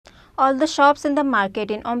All the shops in the market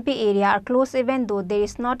in Ampi area are closed even though there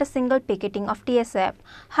is not a single picketing of TSF.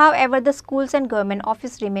 However, the schools and government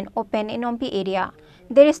office remain open in Ampi area.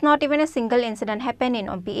 There is not even a single incident happen in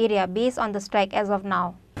Ampi area based on the strike as of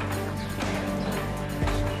now.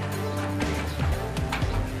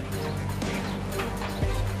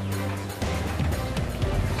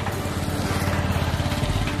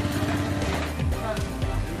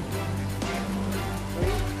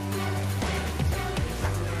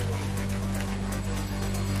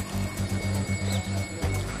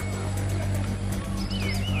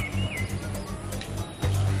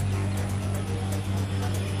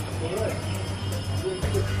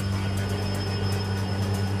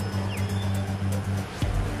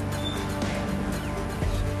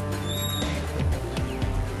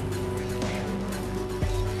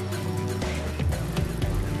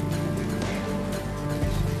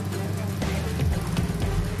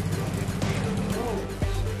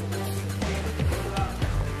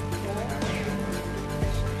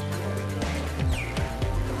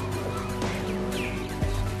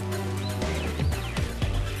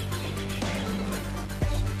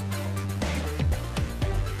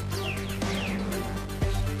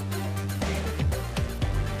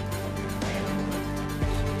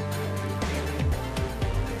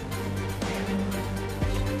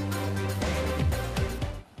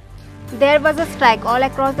 There was a strike all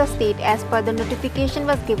across the state as per the notification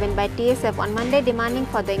was given by TSF on Monday demanding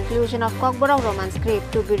for the inclusion of Cockburrow Roman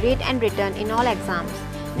script to be read and written in all exams.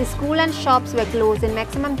 The school and shops were closed in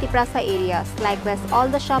maximum TRIPURA areas. Likewise, all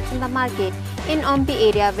the shops in the market in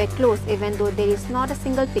Ampi area were closed even though there is not a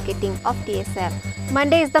single picketing of TSF.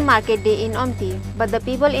 Monday is the market day in Ampi, but the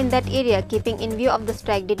people in that area keeping in view of the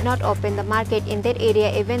strike did not open the market in their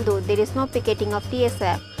area even though there is no picketing of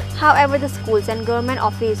TSF. However, the schools and government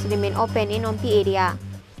office remain open in Ampi area.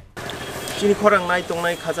 Chini korang nai tong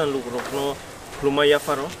nai khazan lugrokno plumaya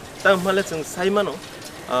faro. Tam hale jeng saimano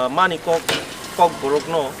mani kok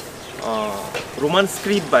borokno Roman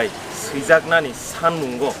script by Srijagnani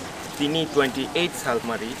Sanmungo tini 28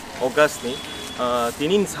 salmari August ni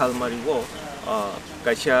tinin salmari wo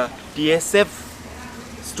kaisa TSF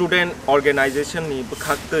student organization ni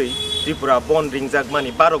bkhaktei Tripura bon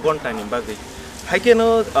ringjagmani 12 gonta ni bagui.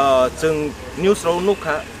 Haikeno jeng news ro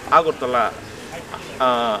nukha Agartala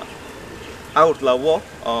wo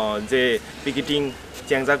je picketing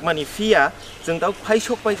jangjagmani fia jeng dau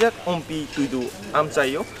phaisok paijak Ampi tuidu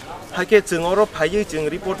amchayo haike jeng oro phaiyo jeng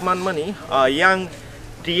report manmani yang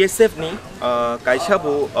TSF ni kaisa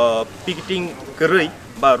bo picketing koroi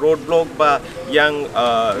ba road block ba yang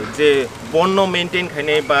je bonno maintain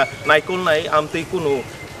khaine ba naikol nai amtei kuno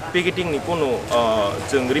picketing ni kuno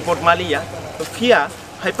jeng report maliya to fia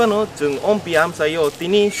haipano jeng Ampi amchayo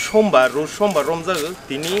tini sombar romjago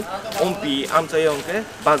tini Ampi amchayo ke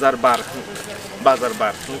bazar bar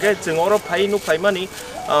okay jeng oro phainu phaimani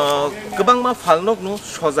gobang ma phalnok no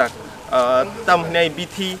sojak tamhnai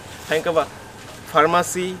bithi haikaba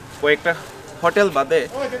pharmacy koekta hotel bade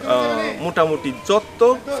motamuti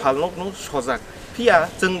jotto phalnok no sojak fia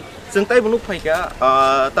jeng tai bunu phaika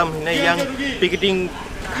tamhnai yang picketing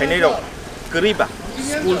khainai rok koriba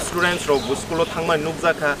school students rok school thangma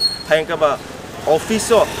nukjaka haikaba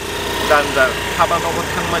office o ganjar habanogo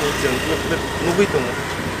thangmani jeng nugui tongo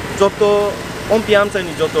jotto Ampi amchai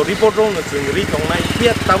ni joto report rong no jeng ri tongnai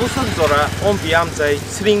fia tabusak jora Ampi amchai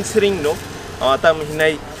sring no tam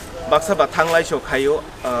hinai baksa ba thanglai so khayo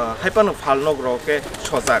haipano phalnok roke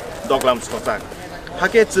sojak doglam sojak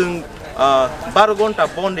hake jeng 12 gonta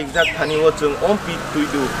bon ringjak thani o jeng Ampi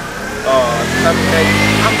tuidu tam hinai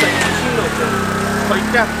amchai singno jeng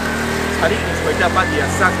khoita sari khoita badia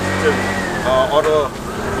sak jeng oro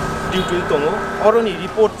duty tongo oro ni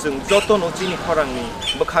report jeng joto no chini khorangni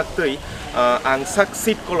bkhaktei ang sak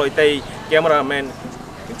sit koloi tai cameraman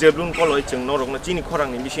jeblun koloi jeng norok na chini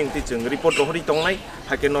khorang ni misingti jeng report rohri tongnai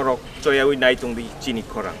hake norok choyawi nai tongbi chini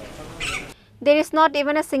khorang. There is not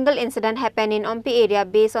even a single incident happen in Ampi area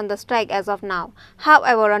based on the strike as of now.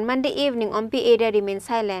 However, on Monday evening, Ampi area remains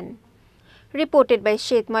silent. Reported by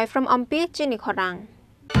Shetmoy from Ampi, Chini Khorang.